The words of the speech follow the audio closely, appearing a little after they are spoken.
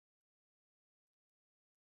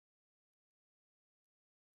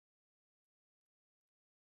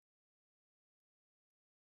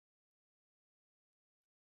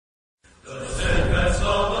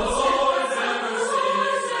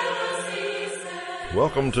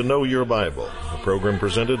Welcome to Know Your Bible, a program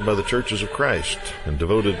presented by the Churches of Christ and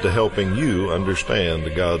devoted to helping you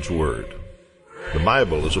understand God's Word. The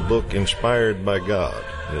Bible is a book inspired by God.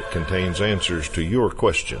 It contains answers to your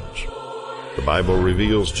questions. The Bible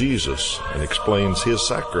reveals Jesus and explains His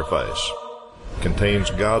sacrifice. It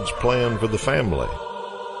contains God's plan for the family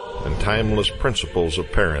and timeless principles of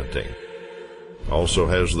parenting. Also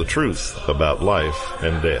has the truth about life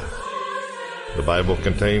and death. The Bible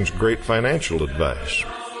contains great financial advice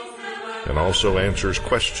and also answers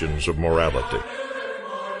questions of morality.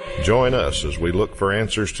 Join us as we look for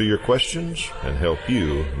answers to your questions and help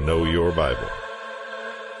you know your Bible.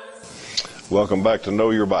 Welcome back to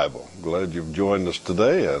Know Your Bible. Glad you've joined us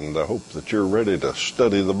today, and I hope that you're ready to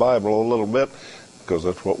study the Bible a little bit, because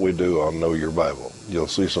that's what we do on Know Your Bible. You'll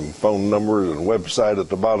see some phone numbers and website at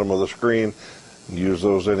the bottom of the screen. Use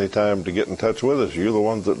those anytime to get in touch with us. You're the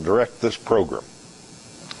ones that direct this program.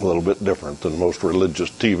 A little bit different than most religious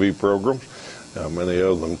TV programs. Many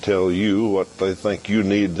of them tell you what they think you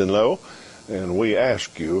need to know, and we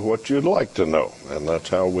ask you what you'd like to know. And that's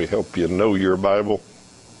how we help you know your Bible,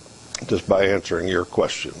 just by answering your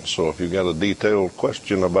questions. So if you've got a detailed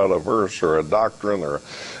question about a verse or a doctrine or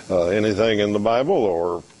anything in the Bible,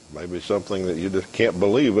 or maybe something that you just can't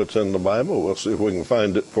believe it's in the Bible, we'll see if we can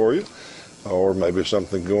find it for you. Or maybe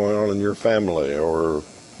something going on in your family or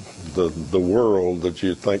the world that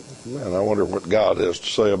you think, man, I wonder what God has to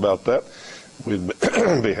say about that. We'd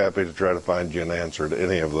be happy to try to find you an answer to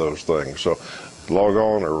any of those things. So log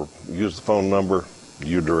on or use the phone number.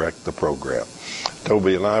 You direct the program.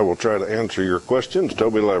 Toby and I will try to answer your questions.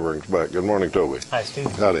 Toby Levering's back. Good morning, Toby. Hi,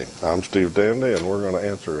 Steve. Howdy. I'm Steve Dandy, and we're going to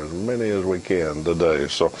answer as many as we can today.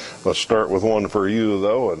 So let's start with one for you,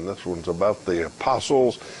 though, and this one's about the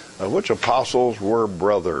apostles. Which apostles were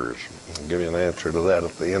brothers? I'll give you an answer to that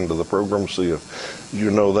at the end of the program. See if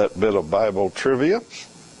you know that bit of Bible trivia.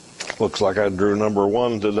 Looks like I drew number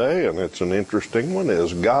one today, and it's an interesting one.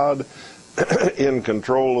 Is God in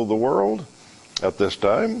control of the world at this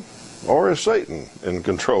time, or is Satan in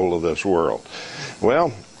control of this world?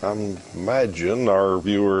 Well, I imagine our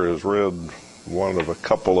viewer has read one of a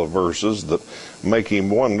couple of verses that make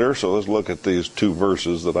him wonder. So let's look at these two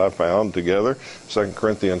verses that I found together. 2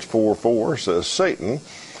 Corinthians 4:4 says, Satan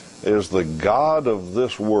is the god of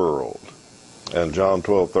this world. And John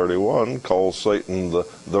 12:31 calls Satan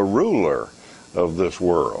the ruler of this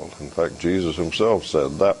world. In fact, Jesus himself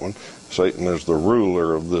said that one. Satan is the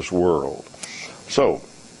ruler of this world. So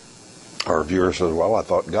our viewer says, well, I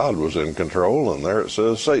thought God was in control, and there it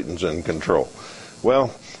says Satan's in control.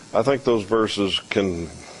 Well, I think those verses can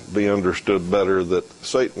be understood better that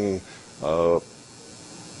Satan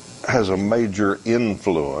has a major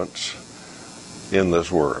influence in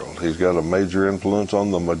this world. He's got a major influence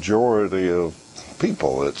on the majority of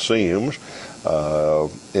people, it seems.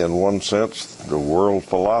 In one sense, the world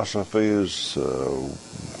philosophies,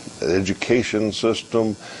 education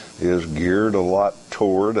system is geared a lot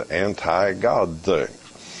toward anti-God things.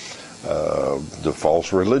 The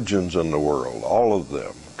false religions in the world, all of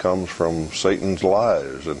them, comes from Satan's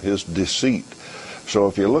lies and his deceit. So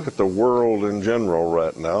if you look at the world in general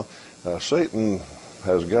right now, Satan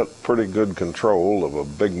has got pretty good control of a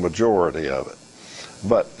big majority of it.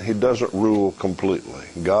 But he doesn't rule completely.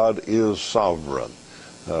 God is sovereign.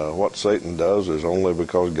 What Satan does is only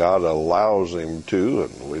because God allows him to,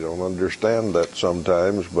 and we don't understand that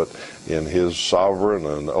sometimes, but in his sovereign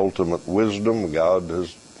and ultimate wisdom, God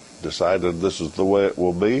has decided this is the way it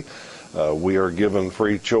will be. We are given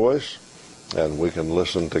free choice, and we can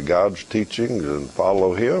listen to God's teachings and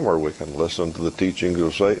follow him, or we can listen to the teachings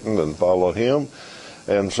of Satan and follow him.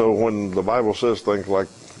 And so when the Bible says things like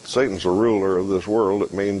Satan's the ruler of this world,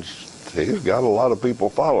 it means he's got a lot of people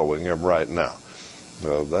following him right now.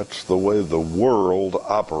 That's the way the world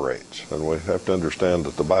operates, and we have to understand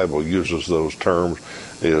that the Bible uses those terms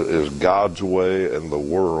is God's way and the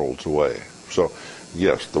world's way. So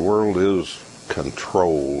yes, the world is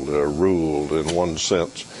controlled, ruled in one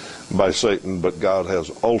sense by Satan, but God has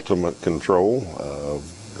ultimate control.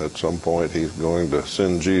 At some point he's going to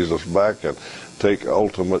send Jesus back and take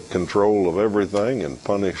ultimate control of everything and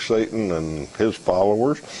punish Satan and his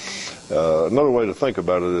followers. Another way to think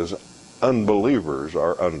about it is unbelievers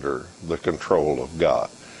are under the control of God.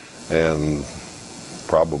 And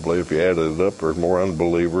probably if you added it up, there's more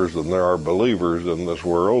unbelievers than there are believers in this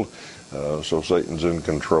world. So Satan's in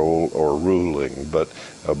control or ruling. But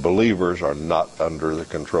believers are not under the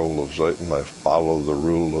control of Satan. They follow the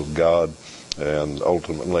rule of God. And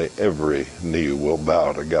ultimately, every knee will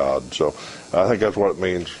bow to God. So I think that's what it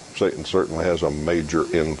means. Satan certainly has a major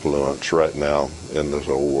influence right now in this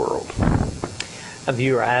old world. A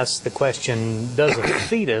viewer asked the question, does a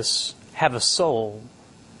fetus have a soul?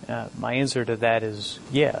 My answer to that is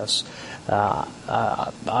yes.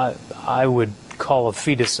 I would call a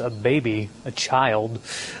fetus a baby, a child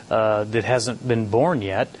that hasn't been born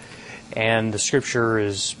yet. And the Scripture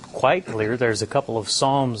is quite clear. There's a couple of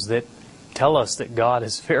Psalms that tell us that God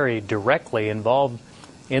is very directly involved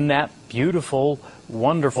in that beautiful,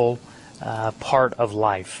 wonderful part of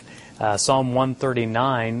life. Psalm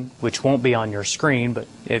 139, which won't be on your screen, but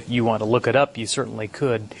if you want to look it up, you certainly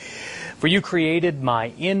could. For you created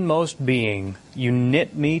my inmost being. You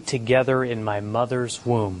knit me together in my mother's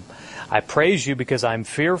womb. I praise you because I'm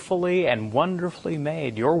fearfully and wonderfully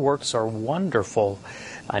made. Your works are wonderful.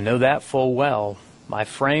 I know that full well. My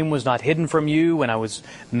frame was not hidden from you when I was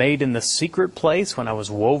made in the secret place, when I was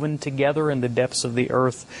woven together in the depths of the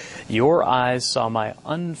earth. Your eyes saw my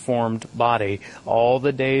unformed body. All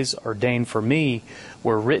the days ordained for me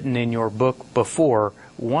were written in your book before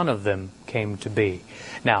one of them came to be.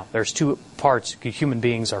 Now, there's two parts. Human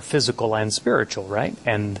beings are physical and spiritual, right?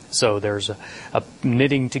 And so there's a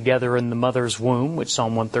knitting together in the mother's womb, which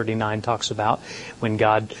Psalm 139 talks about, when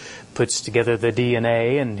God puts together the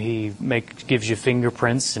DNA and He gives you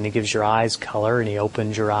fingerprints and He gives your eyes color and He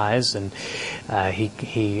opens your eyes and He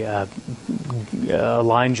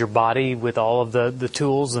aligns your body with all of the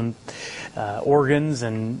tools and organs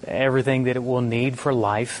and everything that it will need for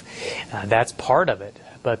life. That's part of it.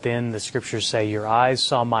 But then the Scriptures say, your eyes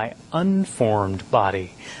saw my unformed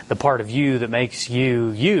body, the part of you that makes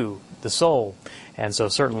you, the soul. And so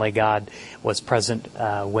certainly God was present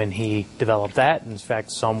when He developed that. In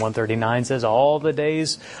fact, Psalm 139 says, all the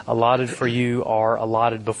days allotted for you are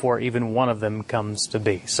allotted before even one of them comes to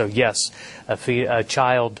be. So yes, a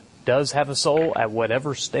child does have a soul at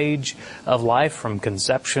whatever stage of life, from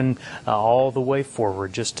conception all the way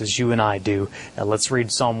forward, just as you and I do. Now let's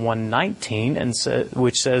read Psalm 119,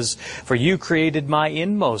 which says, for you created my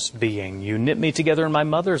inmost being. You knit me together in my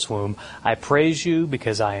mother's womb. I praise you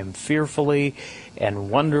because I am fearfully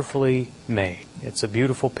and wonderfully made. It's a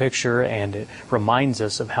beautiful picture, and it reminds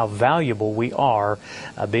us of how valuable we are,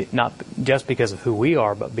 not just because of who we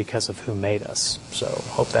are, but because of who made us. So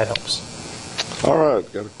hope that helps. All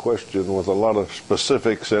right, got a question with a lot of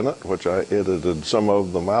specifics in it, which I edited some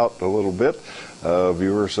of them out a little bit. A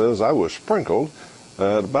viewer says, I was sprinkled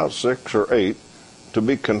at about 6 or 8 to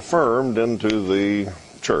be confirmed into the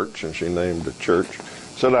church, and she named the church.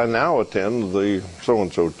 Said, I now attend the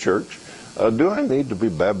so-and-so church. Do I need to be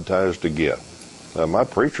baptized again? My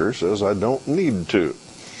preacher says I don't need to.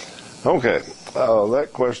 Okay.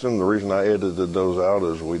 That question, the reason I edited those out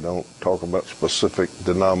is we don't talk about specific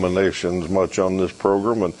denominations much on this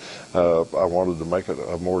program, and I wanted to make it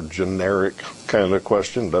a more generic kind of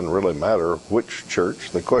question. Doesn't really matter which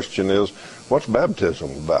church. The question is, what's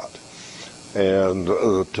baptism about? And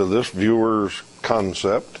to this viewer's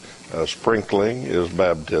concept, sprinkling is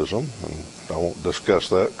baptism, and I won't discuss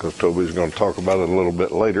that because Toby's going to talk about it a little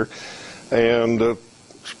bit later. And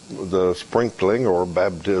the sprinkling, or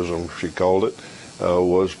baptism she called it,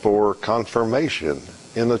 was for confirmation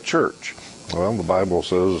in the church. Well, the Bible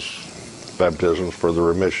says baptism is for the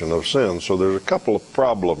remission of sins, so there's a couple of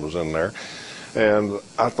problems in there. And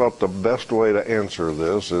I thought the best way to answer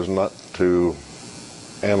this is not to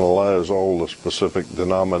analyze all the specific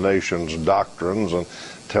denominations' doctrines and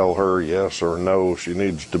tell her yes or no she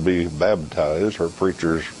needs to be baptized. Her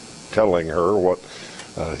preacher's telling her what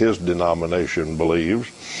his denomination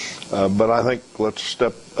believes. But I think let's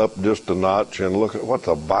step up just a notch and look at what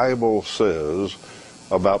the Bible says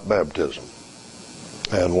about baptism.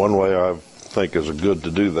 And one way I think is good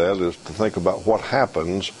to do that is to think about what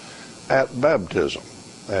happens at baptism.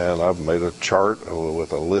 And I've made a chart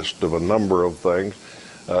with a list of a number of things.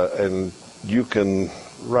 And you can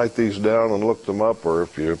write these down and look them up, or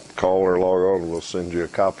if you call or log on, we'll send you a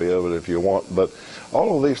copy of it if you want. But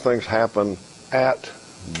all of these things happen at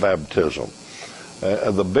baptism.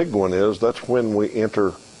 The big one is that's when we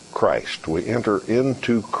enter Christ. We enter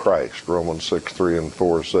into Christ, Romans 6:3 and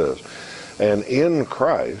 4 says. And in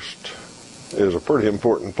Christ is a pretty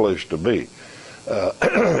important place to be.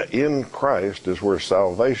 In Christ is where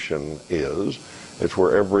salvation is. It's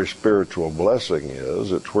where every spiritual blessing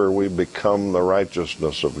is. It's where we become the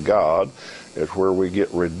righteousness of God. It's where we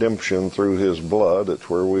get redemption through His blood. It's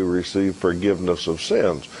where we receive forgiveness of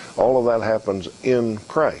sins. All of that happens in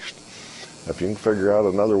Christ. If you can figure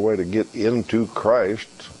out another way to get into Christ,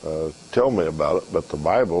 tell me about it. But the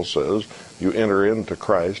Bible says you enter into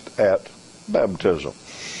Christ at baptism.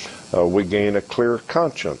 We gain a clear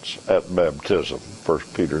conscience at baptism, 1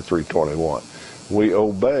 Peter 3:21. We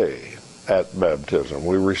obey at baptism.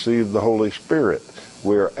 We receive the Holy Spirit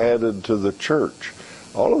we are added to the church.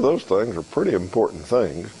 All of those things are pretty important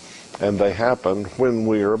things, and they happen when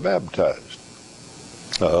we are baptized.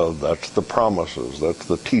 That's the promises, that's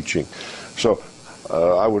the teaching. So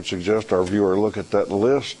I would suggest our viewer look at that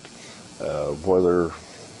list, whether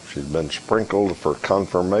she's been sprinkled for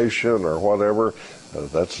confirmation or whatever.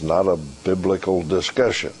 That's not a biblical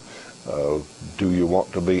discussion. Do you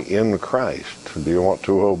want to be in Christ? Do you want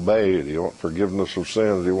to obey? Do you want forgiveness of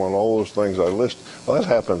sins? Do you want all those things I list? Well, that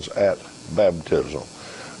happens at baptism.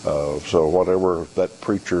 So whatever that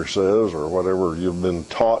preacher says or whatever you've been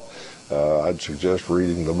taught, I'd suggest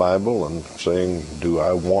reading the Bible and saying, do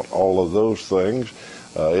I want all of those things?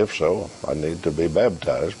 If so, I need to be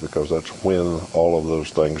baptized, because that's when all of those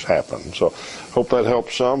things happen. So hope that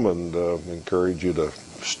helps some, and encourage you to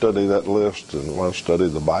study that list and study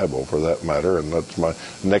the Bible for that matter. And that's my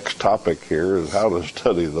next topic here, is how to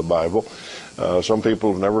study the Bible. Some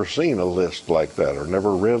people have never seen a list like that or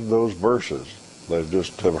never read those verses. They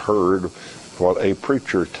just have heard what a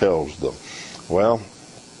preacher tells them. Well,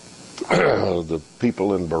 the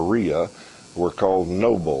people in Berea were called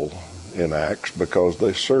noble in Acts because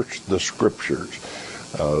they searched the Scriptures.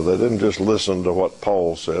 They didn't just listen to what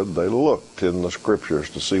Paul said. They looked in the Scriptures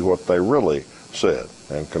to see what they really said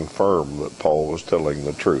and confirmed that Paul was telling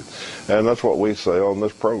the truth. And that's what we say on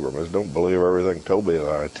this program, is don't believe everything Toby and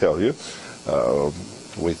I tell you.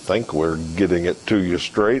 We think we're getting it to you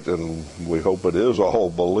straight, and we hope it is all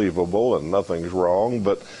believable and nothing's wrong.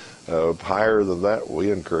 But higher than that,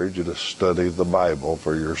 we encourage you to study the Bible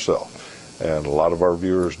for yourself. And a lot of our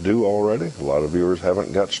viewers do already. A lot of viewers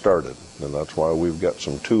haven't got started. And that's why we've got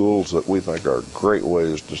some tools that we think are great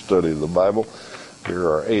ways to study the Bible. Here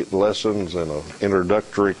are 8 lessons in an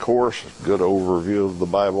introductory course, good overview of the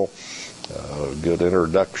Bible, good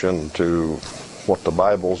introduction to what the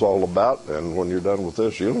Bible's all about. And when you're done with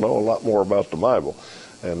this, you'll know a lot more about the Bible.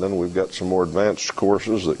 And then we've got some more advanced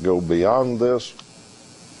courses that go beyond this.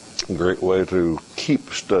 A great way to keep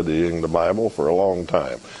studying the Bible for a long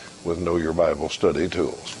time with Know Your Bible study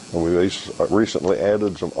tools. And we recently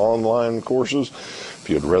added some online courses. If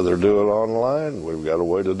you'd rather do it online, we've got a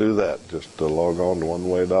way to do that. Just log on to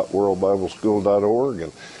oneway.worldbibleschool.org,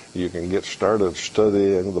 and you can get started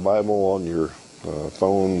studying the Bible on your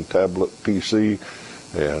phone, tablet, PC,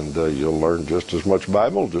 and you'll learn just as much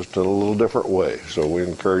Bible, just in a little different way. So we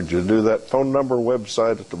encourage you to do that. Phone number,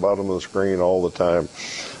 website at the bottom of the screen all the time.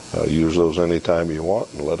 Use those anytime you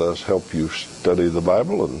want, and let us help you study the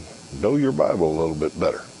Bible and know your Bible a little bit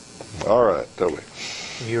better. All right, Toby.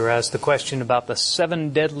 You were asked the question about the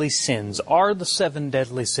 7 deadly sins. Are the 7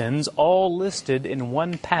 deadly sins all listed in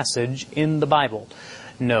one passage in the Bible?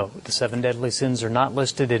 No, the 7 deadly sins are not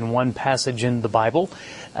listed in one passage in the Bible.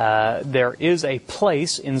 There is a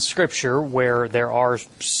place in Scripture where there are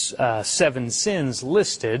 7 sins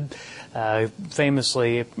listed,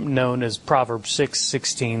 famously known as Proverbs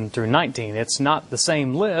 6:16 through 19. It's not the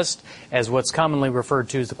same list as what's commonly referred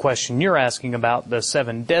to as the question you're asking about, the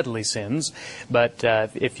 7 deadly sins. But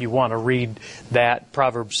if you want to read that,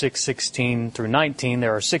 Proverbs 6:16 through 19,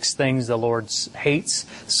 there are 6 things the Lord hates,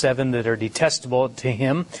 7 that are detestable to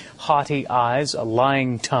Him: haughty eyes, a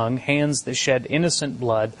lying tongue, hands that shed innocent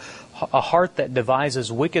blood, a heart that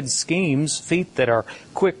devises wicked schemes, feet that are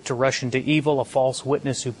quick to rush into evil, a false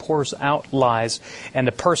witness who pours out lies, and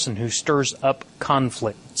a person who stirs up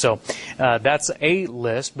conflict. So that's a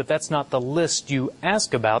list, but that's not the list you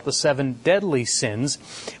ask about. The 7 deadly sins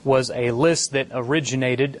was a list that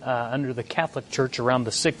originated under the Catholic Church around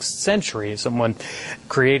the 6th century. Someone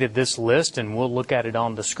created this list, and we'll look at it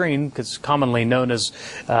on the screen, because it's commonly known as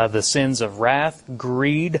the sins of wrath,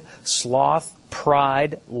 greed, sloth,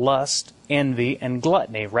 pride, lust, envy, and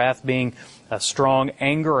gluttony. Wrath being a strong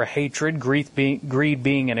anger or hatred, greed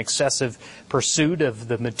being an excessive pursuit of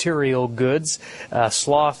the material goods,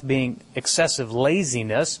 sloth being excessive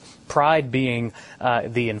laziness, pride being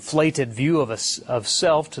the inflated view of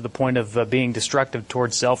self to the point of being destructive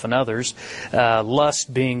towards self and others,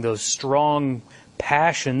 lust being those strong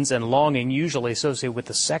passions and longing usually associated with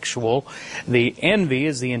the sexual. The envy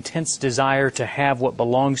is the intense desire to have what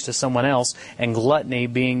belongs to someone else, and gluttony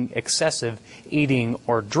being excessive eating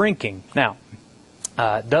or drinking. Now,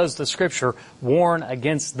 does the Scripture warn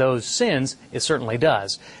against those sins? It certainly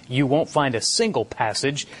does. You won't find a single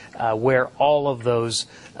passage where all of those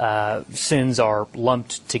sins are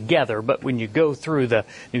lumped together, but when you go through the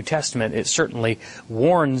New Testament, it certainly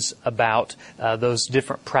warns about those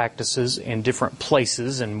different practices in different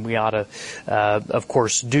places, and we ought to, of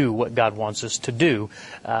course, do what God wants us to do.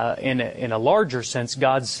 In a larger sense,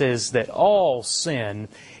 God says that all sin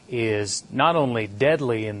is not only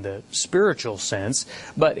deadly in the spiritual sense,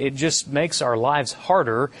 but it just makes our our lives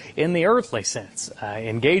harder in the earthly sense.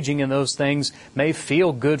 Engaging in those things may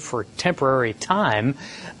feel good for temporary time,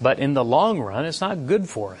 but in the long run, it's not good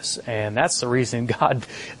for us. And that's the reason God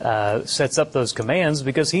sets up those commands,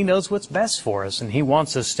 because He knows what's best for us, and He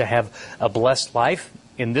wants us to have a blessed life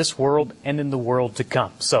in this world and in the world to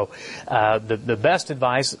come. So the best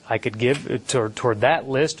advice I could give toward that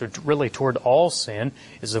list, or really toward all sin,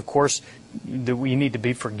 is, of course, that we need to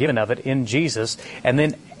be forgiven of it in Jesus. And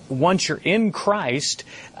then once you're in Christ,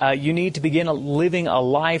 you need to begin living a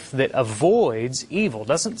life that avoids evil.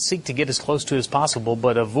 Doesn't seek to get as close to it as possible,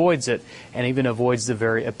 but avoids it, and even avoids the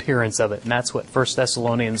very appearance of it. And that's what 1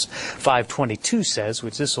 Thessalonians 5:22 says,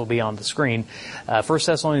 which this will be on the screen. 1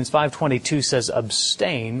 Thessalonians 5:22 says,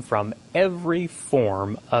 abstain from every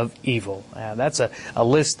form of evil. That's a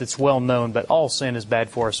list that's well known, but all sin is bad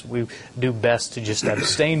for us. We do best to just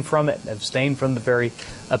abstain from it, abstain from the very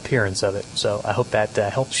appearance of it. So I hope that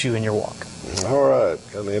helps you in your walk. All right.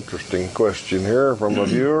 Got an interesting question here from a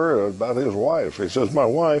viewer about his wife. He says, my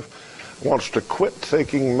wife wants to quit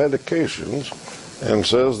taking medications and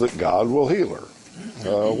says that God will heal her.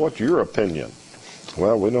 What's your opinion?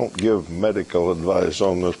 Well, we don't give medical advice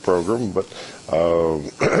on this program, but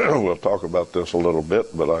we'll talk about this a little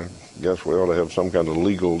bit, but I guess we ought to have some kind of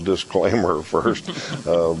legal disclaimer first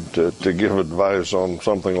to give advice on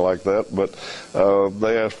something like that. But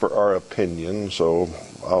they asked for our opinion, so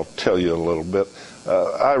I'll tell you a little bit.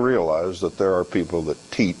 I realize that there are people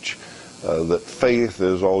that teach that faith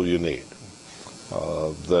is all you need,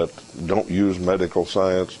 that don't use medical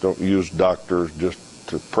science, don't use doctors, just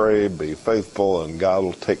to pray, be faithful, and God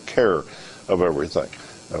will take care of everything.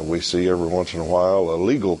 We see every once in a while a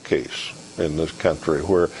legal case in this country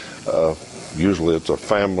where usually it's a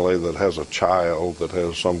family that has a child that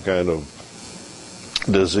has some kind of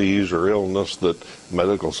disease or illness that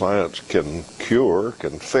medical science can cure,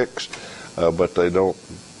 can fix, but they don't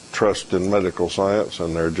trust in medical science,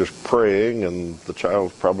 and they're just praying, and the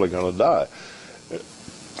child's probably going to die.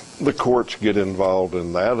 The courts get involved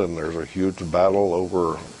in that, and there's a huge battle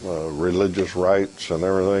over religious rights and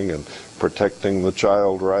everything, and protecting the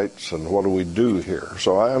child rights, and what do we do here?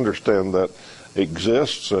 So I understand that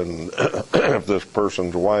exists, and if this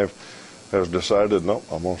person's wife has decided, no,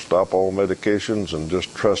 I'm going to stop all medications and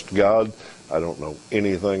just trust God, I don't know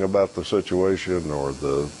anything about the situation or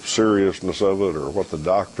the seriousness of it or what the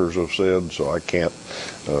doctors have said, so I can't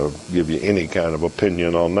give you any kind of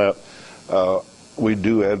opinion on that. We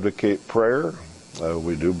do advocate prayer.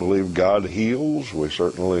 We do believe God heals. We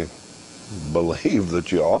certainly believe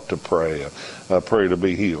that you ought to pray to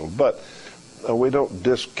be healed. But we don't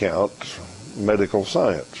discount medical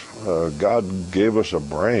science. God gave us a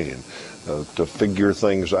brain to figure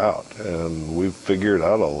things out, and we've figured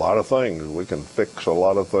out a lot of things. We can fix a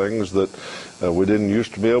lot of things that we didn't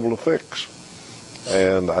used to be able to fix.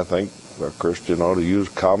 And I think a Christian ought to use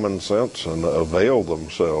common sense and avail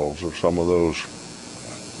themselves of some of those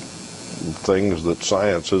things that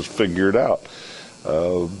science has figured out.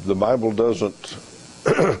 The Bible doesn't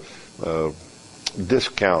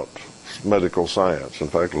discount medical science. In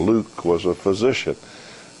fact, Luke was a physician.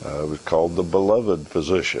 He was called the beloved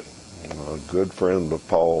physician, a good friend of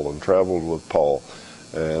Paul, and traveled with Paul.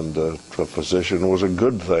 And a physician was a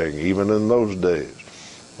good thing, even in those days.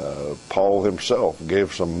 Paul himself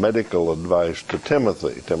gave some medical advice to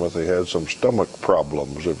Timothy. Timothy had some stomach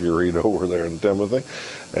problems, if you read over there in Timothy,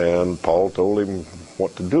 and Paul told him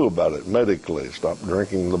what to do about it medically. Stop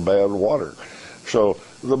drinking the bad water. So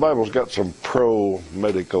the Bible's got some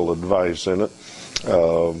pro-medical advice in it.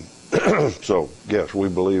 So, yes, we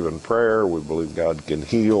believe in prayer. We believe God can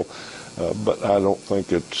heal. But I don't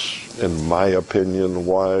think it's, in my opinion,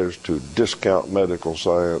 wise to discount medical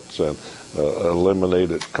science and eliminate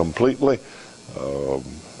it completely.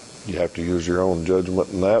 You have to use your own judgment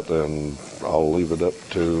in that, and I'll leave it up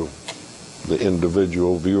to the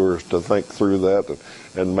individual viewers to think through that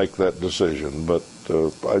and make that decision. But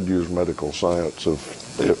I'd use medical science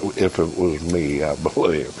if it was me, I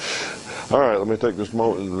believe. All right, let me take this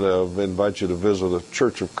moment and invite you to visit a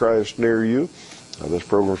Church of Christ near you. This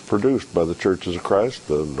program is produced by the Churches of Christ.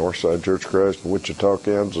 The Northside Church of Christ in Wichita,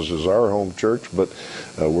 Kansas is our home church, but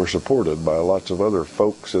we're supported by lots of other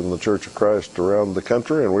folks in the Church of Christ around the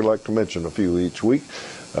country, and we like to mention a few each week.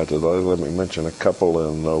 Today, let me mention a couple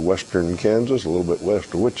in western Kansas, a little bit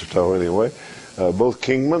west of Wichita anyway. Both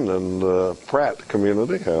Kingman and Pratt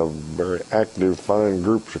community have very active, fine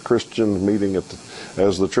groups of Christians meeting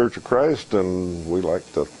as the Church of Christ, and we like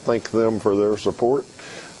to thank them for their support.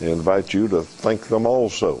 I invite you to thank them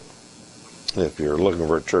also. If you're looking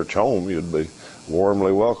for a church home, you'd be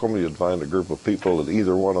warmly welcome. You'd find a group of people at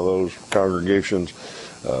either one of those congregations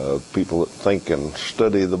people that think and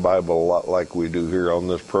study the Bible a lot like we do here on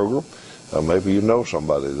this program. Maybe you know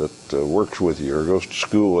somebody that works with you or goes to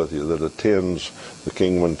school with you that attends the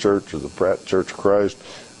Kingman Church or the Pratt Church of Christ.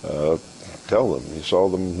 Tell them you saw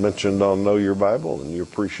them mentioned on Know Your Bible, and you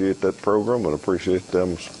appreciate that program and appreciate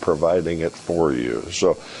them providing it for you.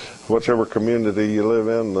 So whichever community you live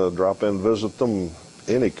in, drop in, visit them.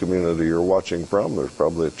 Any community you're watching from, there's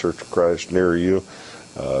probably a Church of Christ near you.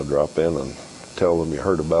 Drop in and tell them you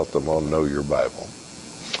heard about them on Know Your Bible.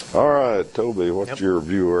 All right, Toby, what's your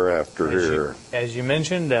viewer after here? As you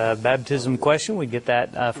mentioned, baptism question. We get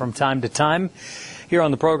that from time to time here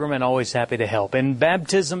on the program, and always happy to help. And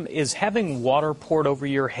baptism, is having water poured over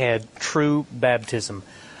your head true baptism?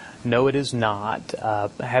 No, it is not.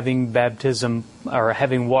 Having baptism or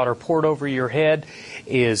having water poured over your head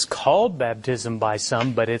is called baptism by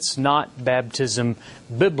some, but it's not baptism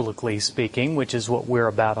biblically speaking, which is what we're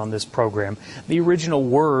about on this program. The original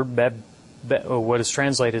word, what is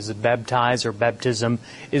translated as baptize or baptism,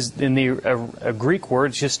 is in a Greek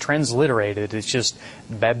word. It's just transliterated. It's just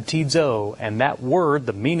baptizo, and that word,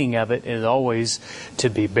 the meaning of it is always to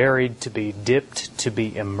be buried, to be dipped, to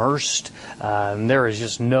be immersed. And there is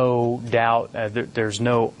just no doubt. There's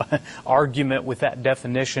no argument with that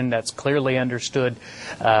definition. That's clearly understood.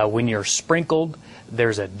 When you're sprinkled,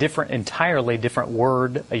 there's a entirely different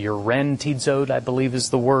word. Urentizod, I believe, is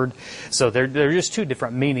the word. So they're just two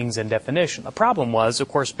different meanings and definition. The problem was, of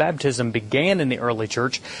course, baptism began in the early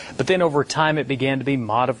church, but then over time it began to be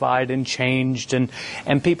modified and changed.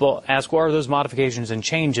 And people ask, what are those modifications and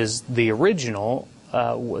changes? The original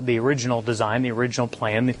design, the original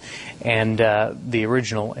plan, and the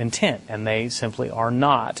original intent, and they simply are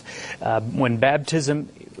not. When baptism,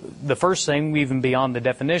 the first thing, even beyond the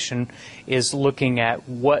definition, is looking at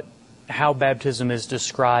how baptism is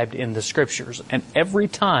described in the Scriptures. And every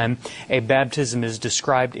time a baptism is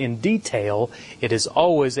described in detail, it is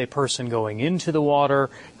always a person going into the water,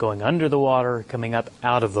 going under the water, coming up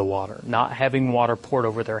out of the water, not having water poured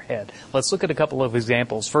over their head. Let's look at a couple of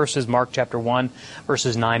examples. First is Mark chapter 1,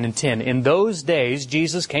 verses 9 and 10. In those days,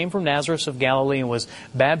 Jesus came from Nazareth of Galilee and was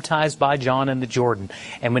baptized by John in the Jordan.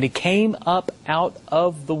 And when he came up out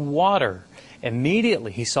of the water,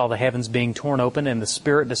 immediately he saw the heavens being torn open and the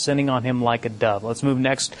Spirit descending on him like a dove. Let's move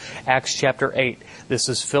next, Acts chapter 8. This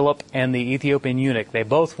is Philip and the Ethiopian eunuch. They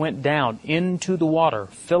both went down into the water,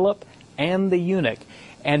 Philip and the eunuch,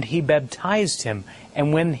 and he baptized him.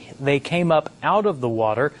 And when they came up out of the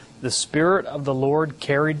water, the Spirit of the Lord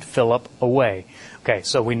carried Philip away. Okay,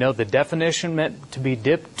 so we know the definition meant to be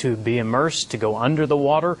dipped, to be immersed, to go under the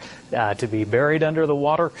water, to be buried under the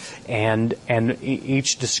water, and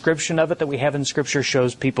each description of it that we have in Scripture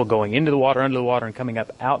shows people going into the water, under the water, and coming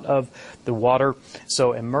up out of the water.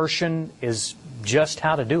 So immersion is just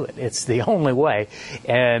how to do it. It's the only way.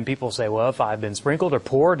 And people say, well, if I've been sprinkled or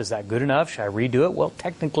poured, is that good enough? Should I redo it? Well,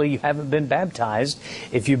 technically you haven't been baptized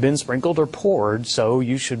if you've been sprinkled or poured, so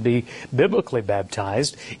you should be biblically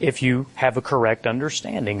baptized if you have a correct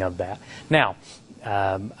understanding of that. Now,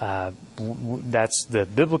 that's the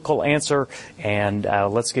biblical answer, and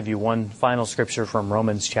let's give you one final scripture from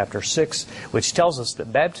Romans chapter 6, which tells us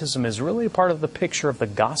that baptism is really a part of the picture of the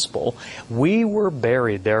gospel. We were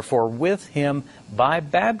buried, therefore, with Him by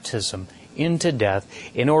baptism into death,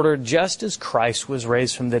 in order, just as Christ was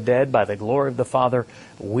raised from the dead by the glory of the Father,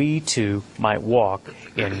 we too might walk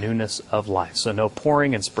in newness of life. So no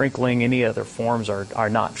pouring and sprinkling, any other forms are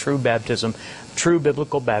not true baptism. True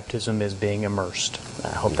biblical baptism is being immersed.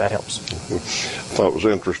 I hope that helps. I thought it was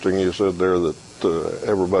interesting you said there that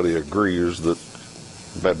everybody agrees that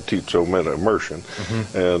baptizo meant immersion.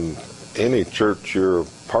 Mm-hmm. And any church you're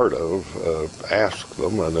part of, ask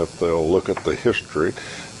them, and if they'll look at the history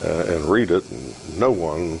and read it, and no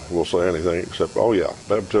one will say anything except, oh yeah,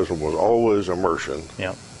 baptism was always immersion.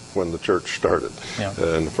 Yeah. When the church started. Yeah.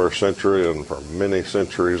 In the first century and for many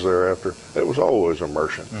centuries thereafter, it was always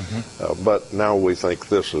immersion. Mm-hmm. But now we think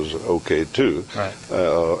this is okay too. Right.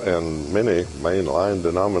 And many mainline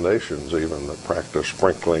denominations even that practice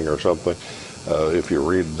sprinkling or something, if you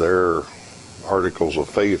read their articles of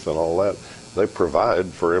faith and all that, they provide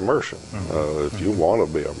for immersion. Mm-hmm. If you want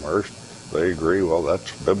to be immersed, they agree, well,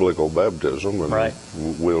 that's biblical baptism, and right.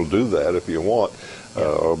 We'll do that if you want.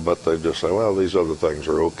 But they just say, well, these other things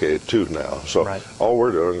are okay too now. So right. All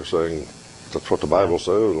we're doing is saying, that's what the Bible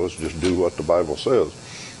says, let's just do what the Bible says.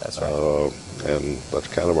 That's right. And that's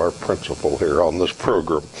kind of our principle here on this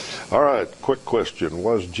program. All right, quick question.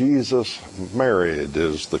 Was Jesus married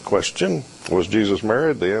is the question. Was Jesus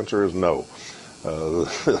married? The answer is no.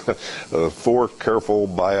 4 careful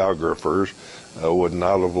biographers would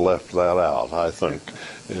not have left that out. I think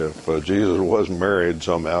if Jesus was married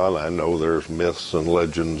somehow, and I know there's myths and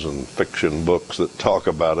legends and fiction books that talk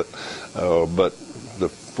about it, but the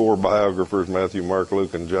four biographers, Matthew, Mark,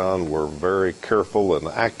 Luke, and John, were very careful and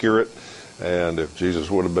accurate. And if Jesus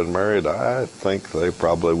would have been married, I think they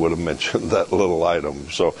probably would have mentioned that little item.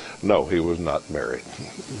 So, no, he was not married.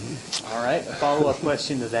 All right, a follow-up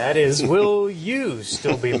question to that is, will you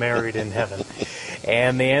still be married in heaven?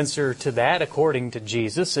 And the answer to that, according to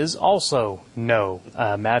Jesus, is also no.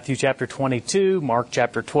 Matthew chapter 22, Mark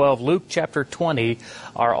chapter 12, Luke chapter 20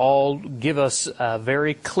 are all give us a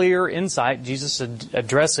very clear insight. Jesus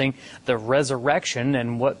addressing the resurrection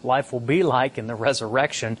and what life will be like in the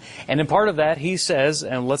resurrection. And in part of that, he says,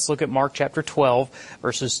 and let's look at Mark chapter 12,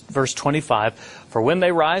 verse 25, "For when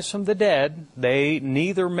they rise from the dead, they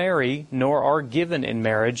neither marry nor are given in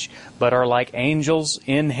marriage, but are like angels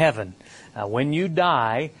in heaven." When you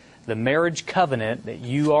die, the marriage covenant that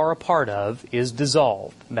you are a part of is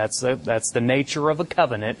dissolved. That's the nature of a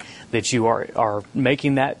covenant, that you are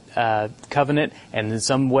making that covenant, and in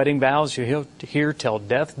some wedding vows you hear, "Till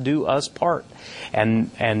death do us part."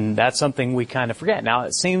 And that's something we kind of forget. Now,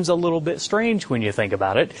 it seems a little bit strange when you think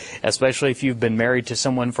about it, especially if you've been married to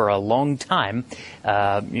someone for a long time,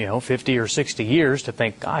 50 or 60 years, to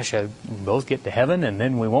think, gosh, we both get to heaven and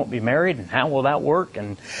then we won't be married, and how will that work?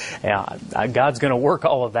 And God's going to work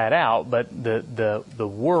all of that out, but the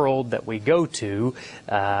world that we go to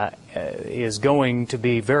is going to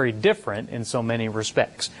be very different in so many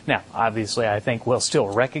respects. Now, obviously, I think we'll still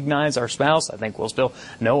recognize our spouse. I think we'll still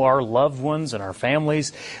know our loved ones and our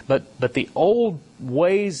families. But the old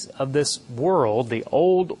ways of this world, the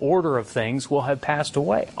old order of things, will have passed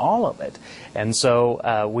away, all of it. And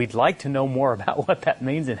so we'd like to know more about what that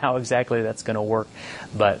means and how exactly that's going to work.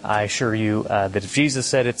 But I assure you that if Jesus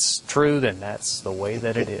said it's true, then that's the way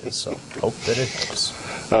that it is. So hope that it helps.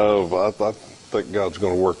 I think God's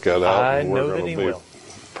going to work that out. I know that He will.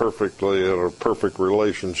 Perfectly in a perfect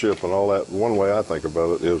relationship and all that. One way I think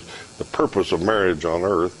about it is the purpose of marriage on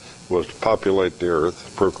earth was to populate the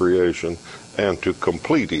earth, procreation, and to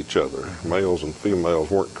complete each other. Males and females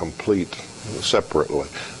weren't complete separately.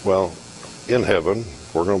 Well, in heaven,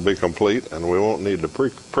 we're going to be complete, and we won't need to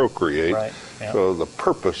procreate. Right. Yep. So the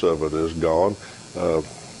purpose of it is gone.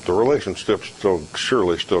 The relationship's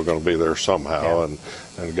surely still going to be there somehow, yeah.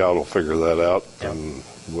 and God will figure that out, yep. And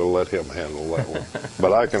we'll let Him handle that one.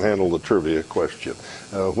 But I can handle the trivia question.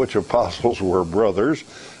 Which apostles were brothers?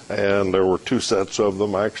 And there were two sets of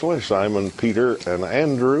them, actually. Simon, Peter, and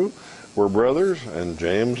Andrew were brothers, and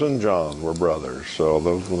James and John were brothers. So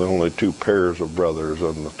those were the only two pairs of brothers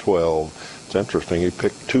in the 12. It's interesting, he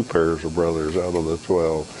picked two pairs of brothers out of the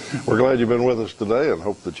 12. We're glad you've been with us today and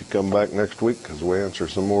hope that you come back next week as we answer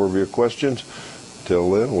some more of your questions.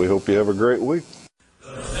 Till then, we hope you have a great week.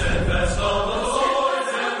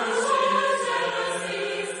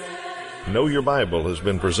 Know Your Bible has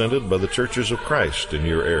been presented by the Churches of Christ in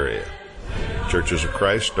your area. Churches of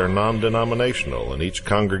Christ are non-denominational, and each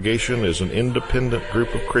congregation is an independent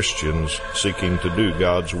group of Christians seeking to do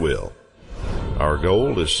God's will. Our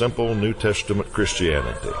goal is simple New Testament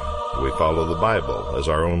Christianity. We follow the Bible as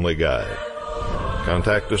our only guide.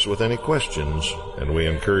 Contact us with any questions, and we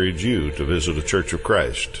encourage you to visit a Church of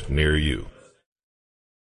Christ near you.